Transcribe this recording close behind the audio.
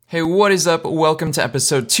Hey, what is up? Welcome to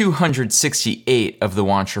episode 268 of the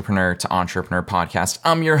Wantrepreneur to Entrepreneur podcast.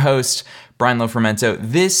 I'm your host, Brian Lofermento.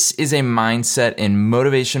 This is a Mindset and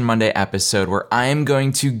Motivation Monday episode where I am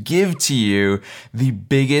going to give to you the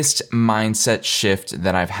biggest mindset shift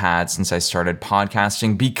that I've had since I started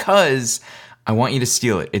podcasting because I want you to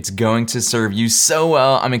steal it. It's going to serve you so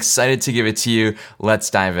well. I'm excited to give it to you. Let's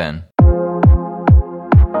dive in.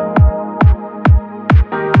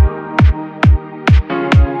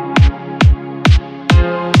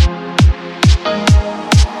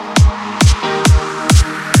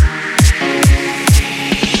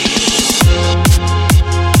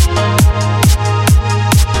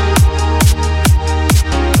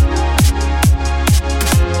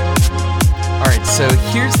 So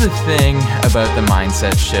here's the thing about the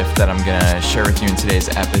mindset shift that I'm gonna share with you in today's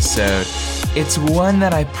episode. It's one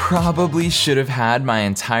that I probably should have had my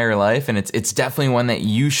entire life, and it's definitely one that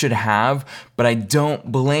you should have, but I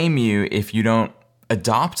don't blame you if you don't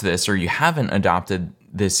adopt this or you haven't adopted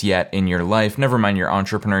this yet in your life, never mind your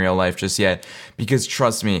entrepreneurial life just yet, because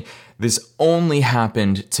trust me, this only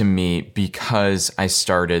happened to me because I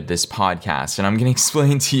started this podcast. And I'm going to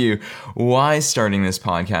explain to you why starting this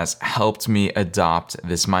podcast helped me adopt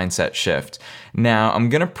this mindset shift. Now, I'm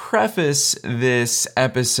going to preface this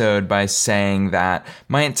episode by saying that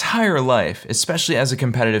my entire life, especially as a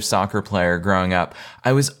competitive soccer player growing up,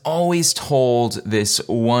 I was always told this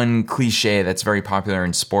one cliche that's very popular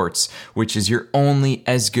in sports, which is you're only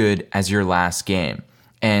as good as your last game.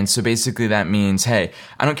 And so basically that means, hey,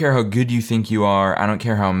 I don't care how good you think you are. I don't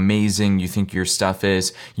care how amazing you think your stuff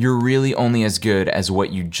is. You're really only as good as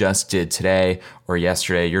what you just did today or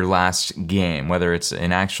yesterday, your last game, whether it's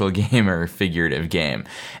an actual game or a figurative game.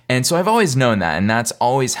 And so I've always known that, and that's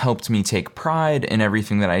always helped me take pride in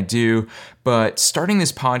everything that I do. But starting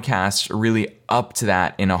this podcast really upped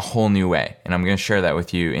that in a whole new way. And I'm going to share that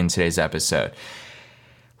with you in today's episode.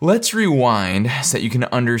 Let's rewind so that you can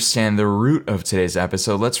understand the root of today's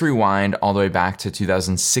episode. Let's rewind all the way back to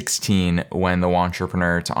 2016 when the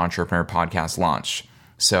Wantrepreneur to Entrepreneur podcast launched.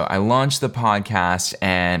 So I launched the podcast,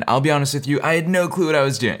 and I'll be honest with you, I had no clue what I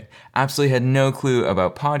was doing. Absolutely had no clue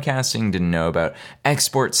about podcasting, didn't know about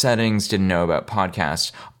export settings, didn't know about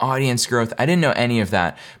podcast audience growth. I didn't know any of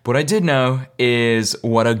that. But what I did know is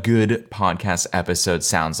what a good podcast episode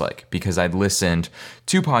sounds like, because I'd listened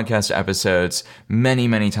to podcast episodes many,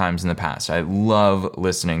 many times in the past. I love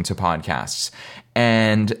listening to podcasts.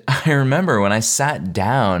 And I remember when I sat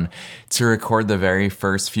down to record the very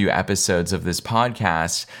first few episodes of this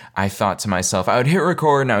podcast, I thought to myself, I would hit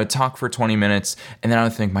record and I would talk for 20 minutes, and then I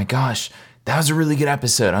would think, my gosh, that was a really good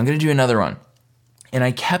episode. I'm going to do another one. And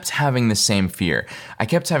I kept having the same fear. I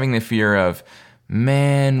kept having the fear of,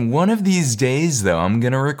 man, one of these days, though, I'm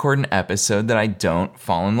going to record an episode that I don't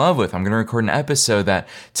fall in love with. I'm going to record an episode that,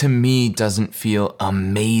 to me, doesn't feel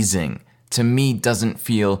amazing. To me, doesn't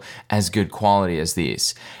feel as good quality as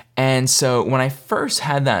these. And so when I first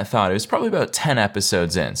had that thought, it was probably about 10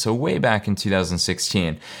 episodes in, so way back in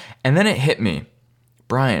 2016. And then it hit me,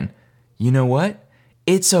 Brian, you know what?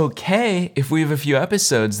 It's okay if we have a few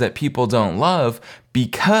episodes that people don't love,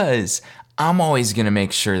 because I'm always going to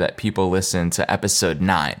make sure that people listen to episode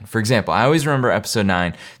 9. For example, I always remember episode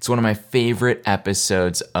 9. It's one of my favorite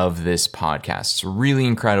episodes of this podcast. It's really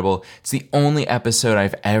incredible. It's the only episode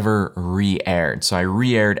I've ever re-aired. So I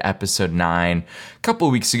re-aired episode 9 a couple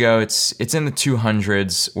of weeks ago. It's in the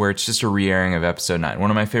 200s, where it's just a re-airing of episode 9. One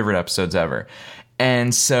of my favorite episodes ever.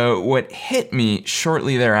 And so what hit me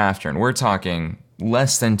shortly thereafter, and we're talking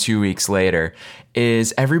less than 2 weeks later,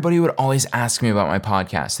 is everybody would always ask me about my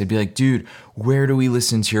podcast. They'd be like, dude, where do we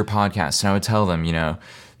listen to your podcast? And I would tell them,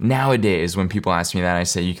 nowadays when people ask me that, I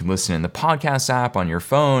say you can listen in the podcast app on your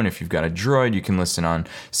phone. If you've got a Droid, you can listen on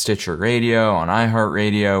Stitcher Radio, on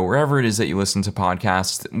iHeartRadio, wherever it is that you listen to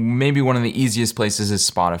podcasts. Maybe one of the easiest places is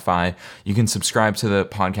Spotify. You can subscribe to the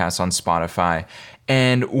podcast on Spotify.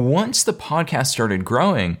 And once the podcast started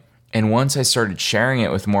growing, and once I started sharing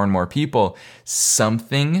it with more and more people,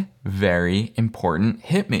 something very important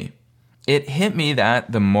hit me. It hit me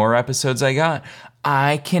that the more episodes I got,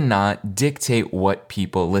 I cannot dictate what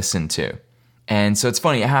people listen to. And so it's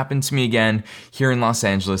funny, it happened to me again here in Los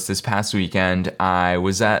Angeles this past weekend. I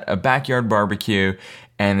was at a backyard barbecue,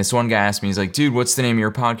 and this one guy asked me, he's like, dude, what's the name of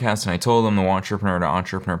your podcast? And I told him the Wantrepreneur to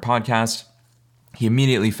Entrepreneur podcast. He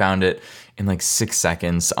immediately found it in like 6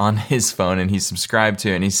 seconds on his phone, and he subscribed to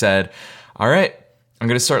it, and he said, all right, I'm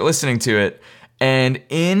going to start listening to it. And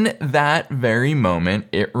in that very moment,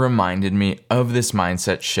 it reminded me of this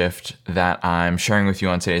mindset shift that I'm sharing with you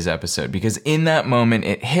on today's episode. Because in that moment,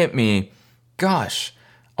 it hit me, gosh,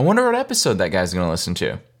 I wonder what episode that guy's going to listen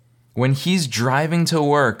to. When he's driving to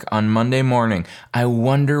work on Monday morning, I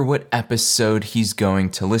wonder what episode he's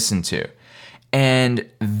going to listen to. And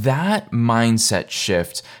that mindset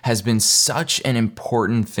shift has been such an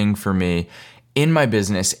important thing for me in my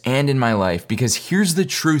business and in my life, because here's the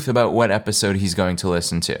truth about what episode he's going to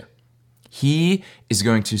listen to. He is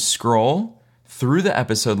going to scroll through the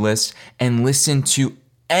episode list and listen to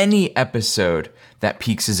any episode that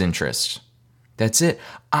piques his interest. That's it.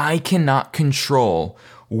 I cannot control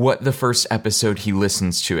what the first episode he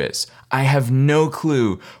listens to is. I have no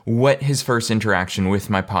clue what his first interaction with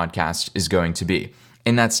my podcast is going to be.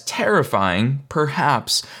 And that's terrifying,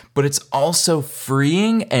 perhaps, but it's also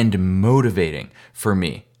freeing and motivating for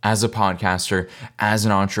me as a podcaster, as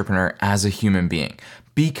an entrepreneur, as a human being,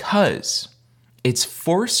 because it's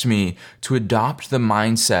forced me to adopt the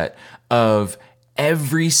mindset of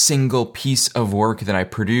every single piece of work that I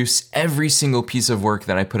produce, every single piece of work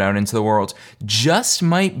that I put out into the world just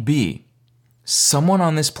might be someone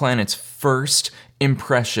on this planet's first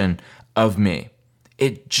impression of me.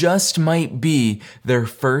 It just might be their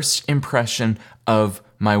first impression of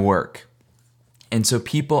my work. And so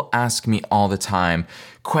people ask me all the time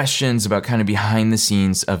questions about kind of behind the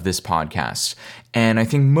scenes of this podcast. And I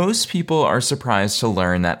think most people are surprised to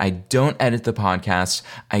learn that I don't edit the podcast.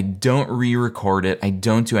 I don't re-record it. I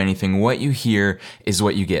don't do anything. What you hear is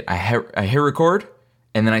what you get. I hit record,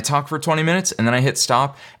 and then I talk for 20 minutes, and then I hit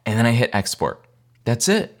stop, and then I hit export. That's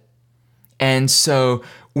it. And so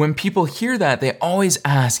when people hear that, they always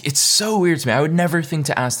ask, it's so weird to me. I would never think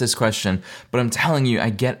to ask this question, but I'm telling you, I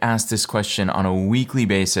get asked this question on a weekly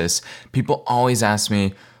basis. People always ask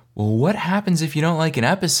me, well, what happens if you don't like an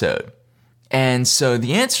episode? And so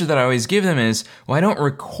the answer that I always give them is, well, I don't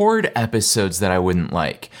record episodes that I wouldn't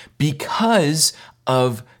like because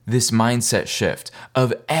of this mindset shift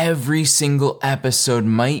of every single episode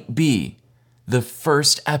might be the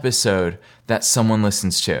first episode that someone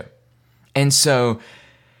listens to. And so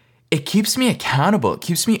it keeps me accountable. It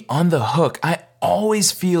keeps me on the hook. I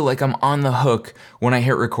always feel like I'm on the hook when I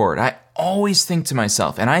hit record. I always think to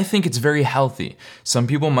myself, and I think it's very healthy. Some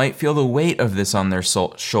people might feel the weight of this on their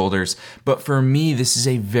shoulders, but for me, this is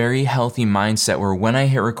a very healthy mindset where when I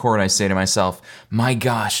hit record, I say to myself, my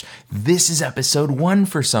gosh, this is episode 1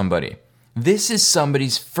 for somebody. This is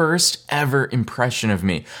somebody's first ever impression of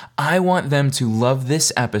me. I want them to love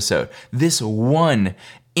this episode, this one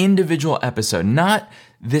individual episode, not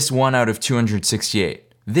this one out of 268.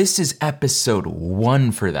 This is episode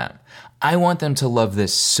 1 for them. I want them to love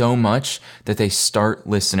this so much that they start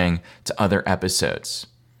listening to other episodes.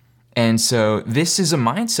 And so this is a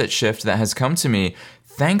mindset shift that has come to me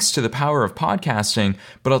thanks to the power of podcasting.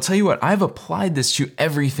 But I'll tell you what, I've applied this to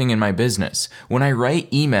everything in my business. When I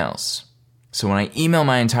write emails, so when I email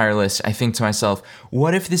my entire list, I think to myself,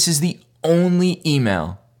 what if this is the only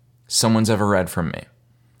email someone's ever read from me?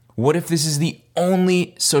 What if this is the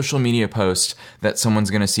only social media post that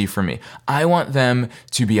someone's going to see from me? I want them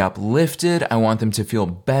to be uplifted. I want them to feel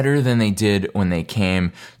better than they did when they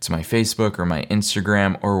came to my Facebook or my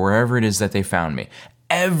Instagram or wherever it is that they found me.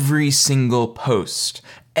 Every single post,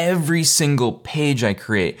 every single page I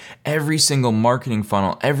create, every single marketing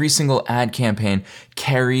funnel, every single ad campaign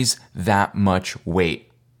carries that much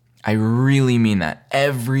weight. I really mean that.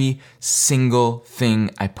 Every single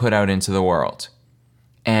thing I put out into the world.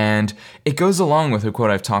 And it goes along with a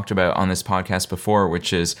quote I've talked about on this podcast before,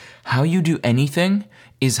 which is how you do anything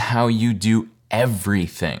is how you do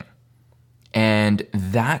everything. And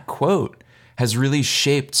that quote has really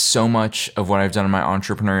shaped so much of what I've done in my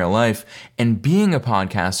entrepreneurial life. And being a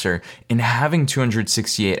podcaster and having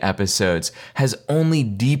 268 episodes has only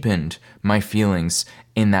deepened my feelings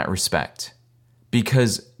in that respect.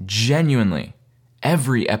 Because genuinely,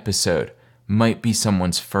 every episode might be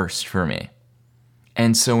someone's first for me.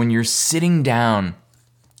 And so when you're sitting down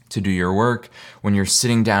to do your work, when you're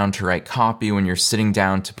sitting down to write copy, when you're sitting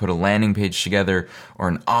down to put a landing page together or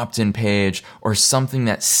an opt-in page or something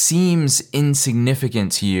that seems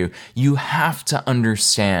insignificant to you, you have to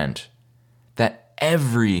understand that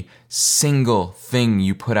every single thing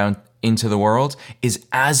you put out into the world is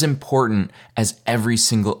as important as every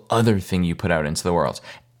single other thing you put out into the world.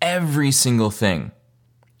 Every single thing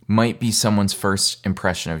might be someone's first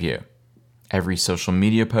impression of you. Every social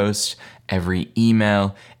media post, every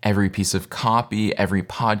email, every piece of copy, every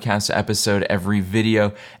podcast episode, every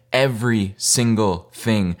video, every single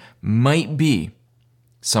thing might be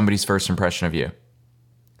somebody's first impression of you.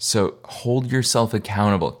 So hold yourself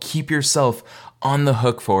accountable. Keep yourself on the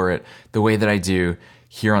hook for it the way that I do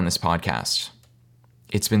here on this podcast.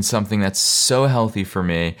 It's been something that's so healthy for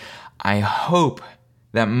me. I hope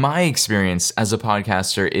that my experience as a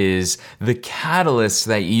podcaster is the catalyst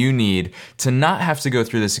that you need to not have to go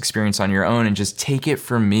through this experience on your own and just take it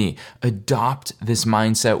from me. Adopt this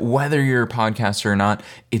mindset, whether you're a podcaster or not,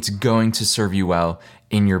 it's going to serve you well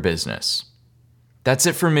in your business. That's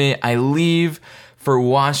it for me. I leave for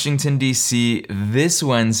Washington, D.C. this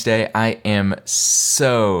Wednesday. I am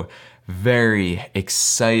so very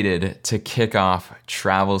excited to kick off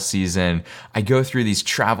travel season. I go through these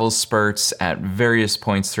travel spurts at various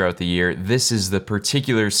points throughout the year. This is the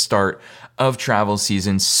particular start of travel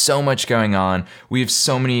season. So much going on. We have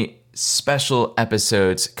so many special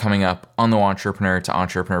episodes coming up on the Entrepreneur to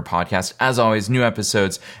Entrepreneur podcast. As always, new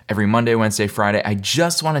episodes every Monday, Wednesday, Friday. I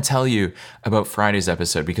just want to tell you about Friday's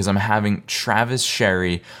episode because I'm having Travis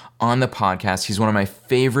Sherry on the podcast. He's one of my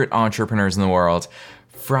favorite entrepreneurs in the world.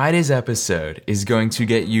 Friday's episode is going to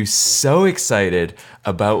get you so excited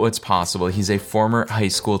about what's possible. He's a former high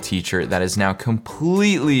school teacher that is now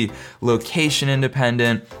completely location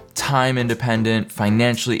independent, time independent,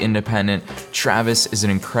 financially independent. Travis is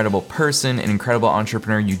an incredible person, an incredible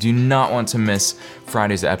entrepreneur. You do not want to miss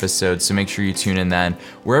Friday's episode, so make sure you tune in then.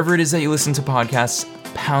 Wherever it is that you listen to podcasts,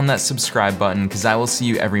 pound that subscribe button because I will see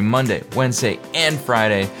you every Monday, Wednesday, and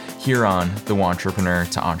Friday here on the Entrepreneur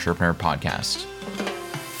to Entrepreneur podcast.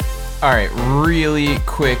 All right, really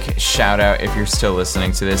quick shout out if you're still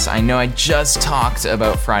listening to this. I know I just talked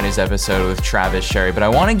about Friday's episode with Travis Sherry, but I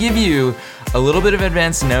want to give you a little bit of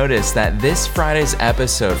advance notice that this Friday's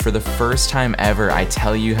episode, for the first time ever, I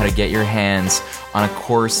tell you how to get your hands on a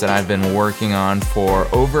course that I've been working on for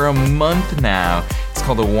over a month now. It's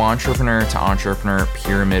called the Entrepreneur to Entrepreneur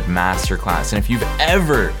Pyramid Masterclass. And if you've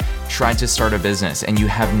ever tried to start a business and you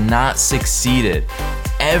have not succeeded,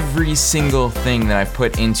 every single thing that I've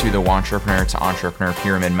put into the Entrepreneur to Entrepreneur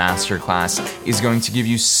Pyramid Masterclass is going to give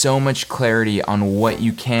you so much clarity on what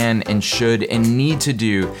you can and should and need to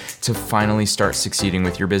do to finally start succeeding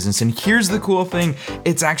with your business. And here's the cool thing,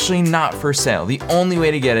 it's actually not for sale. The only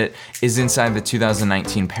way to get it is inside the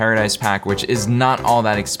 2019 Paradise Pack, which is not all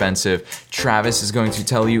that expensive. Travis is going to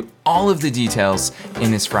tell you all of the details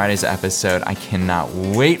in this Friday's episode. I cannot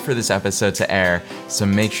wait for this episode to air, so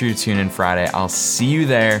make sure you tune in Friday. I'll see you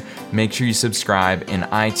there. Make sure you subscribe in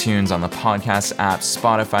iTunes, on the podcast app,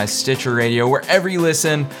 Spotify, Stitcher Radio, wherever you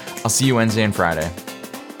listen. I'll see you Wednesday and Friday.